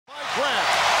Grant.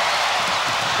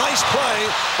 Nice play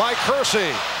by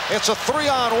Kersey. It's a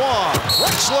 3-on-1.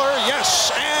 Drexler,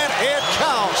 yes, and it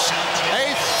counts.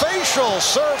 A facial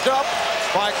served up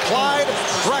by Clyde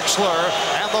Drexler,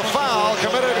 and the foul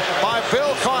committed by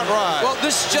Bill Conrad. Well,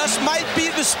 this just might be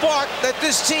the spark that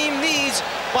this team needs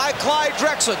by Clyde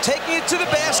Drexler. Taking it to the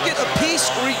basket, a piece,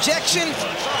 rejection.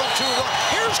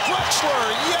 Here's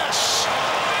Drexler, yes,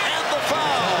 and the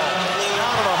foul.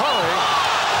 Out in a hurry.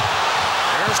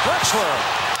 Here's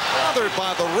Drexler. Bothered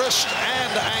by the wrist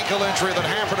and ankle injury that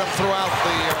hampered him throughout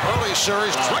the early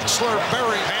series. Drexler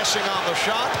buried passing on the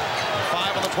shot.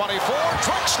 5 on the 24.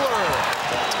 Drexler.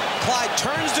 Clyde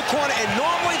turns the corner, and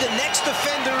normally the next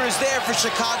defender is there for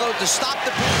Chicago to stop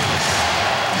the.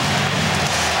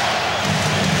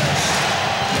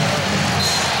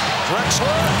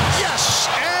 Drexler,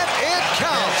 yes, and it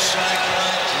counts.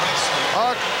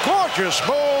 A gorgeous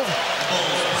move.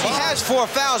 He has 4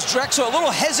 fouls. Drexler a little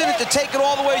hesitant to take it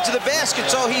all the way to the basket,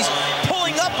 so he's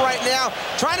pulling up right now,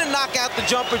 trying to knock out the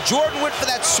jumper. Jordan went for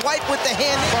that swipe with the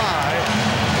hand.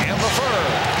 In the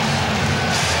third.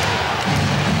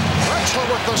 Drexler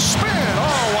with the spin.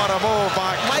 Oh, what a move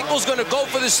by Michael's going to go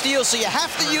for the steal, so you have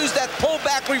to use that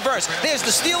pullback reverse. There's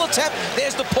the steal attempt,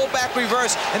 there's the pullback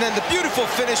reverse, and then the beautiful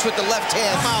finish with the left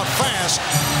hand. Out fast,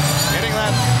 hitting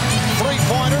that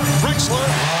three-pointer. Drexler.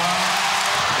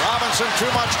 Robinson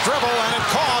too much dribble, and it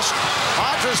cost.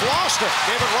 Hodges lost it,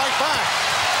 gave it right back.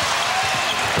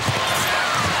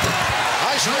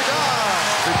 Nicely done.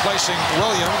 Replacing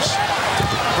Williams.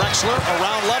 Drexler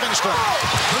around Livingston.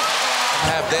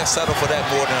 Have that settle for that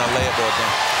more than a layup or a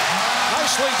dunk.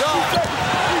 Nicely done.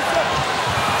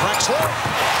 Drexler.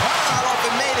 Not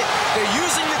often made it. They're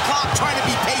using the clock, trying to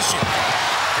be patient.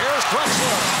 Here's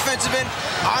Drexler. Defensive end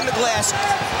on the glass.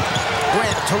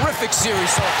 Grant, terrific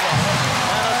series so far.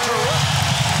 And a terrific.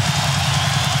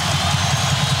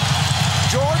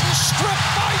 Jordan stripped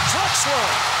by Drexler.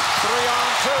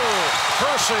 3-on-2.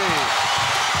 Kersey.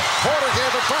 Porter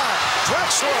gave it back.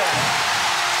 Drexler.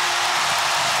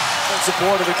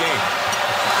 Support of the game.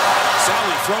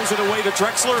 Sally throws it away to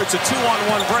Drexler. It's a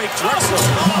 2-on-1 break. Drexler.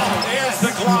 Oh, there's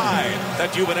the Clyde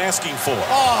that you've been asking for.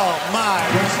 Oh, my.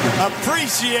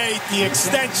 Appreciate the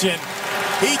extension.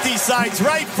 He decides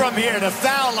right from here, the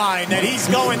foul line, that he's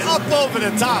going up over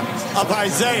the top of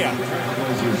Isaiah.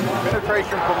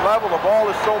 Penetration from level. The ball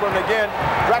is stolen again.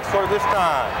 Drexler this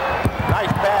time. Nice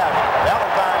pass.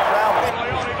 Valentine traveling.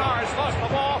 Leone lost the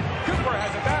ball. Cooper has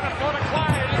it down in front of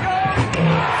Clyde. He goes.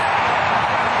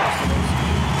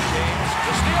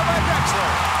 The steal by Drexler.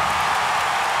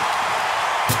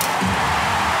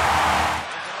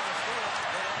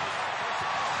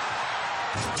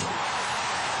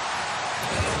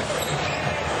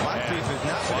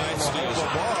 Clyde steals the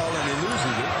ball and he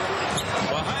loses it.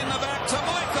 Behind the back to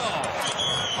Michael.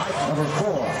 Number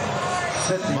 4.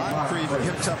 Moncrief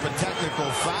picked up a technical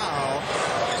foul.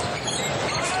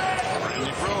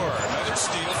 Randy Brewer, another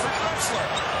steal for Drexler.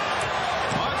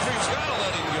 Moncrief's got to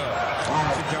let him go.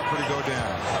 The jumper to go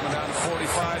down. Coming down to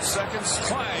 45 seconds.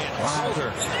 Clyde,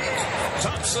 shoulder.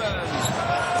 Thompson.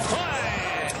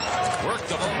 Clyde. Worked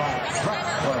the ball.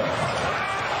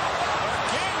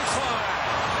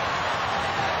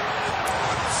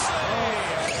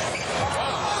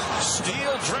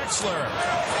 Steal Drexler.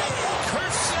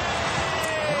 Kersey.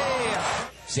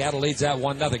 Seattle leads that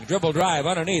 1-0. Dribble drive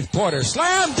underneath Porter.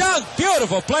 Slam dunk.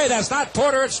 Beautiful play. That's not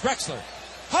Porter. It's Drexler.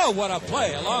 Oh, what a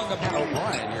play along the.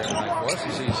 O'Brien here tonight for us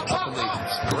as he's up in the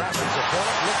rapids of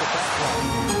Porter. Look at that play.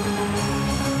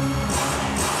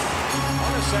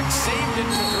 Hornacek saved it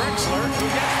to Drexler, who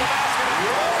gets the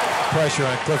basket. Pressure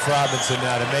on Cliff Robinson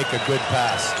now to make a good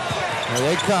pass. Here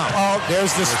they come. Oh,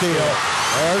 there's the steal.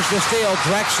 There's the steal.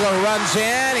 Drexler runs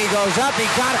in. He goes up. He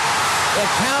got it. It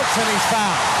counts, and he's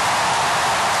fouled.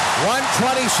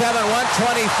 127,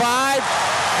 125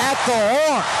 at the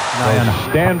horn.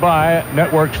 Stand by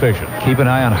network station. Keep an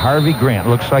eye on Harvey Grant.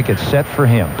 Looks like it's set for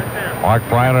him. Mark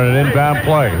Bryant on an inbound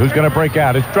play. Who's going to break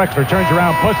out? It's Drexler. Turns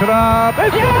around, puts it up.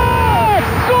 It's yes!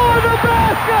 Score the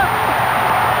basket!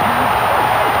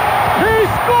 He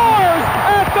scores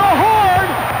at the horn.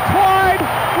 Clyde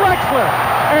Drexler.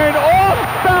 An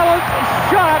off-balance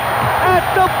shot at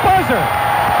the buzzer.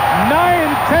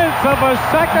 9/10 of a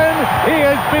second. He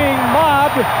is being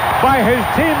mobbed by his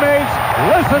teammates.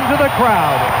 Listen to the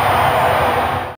crowd.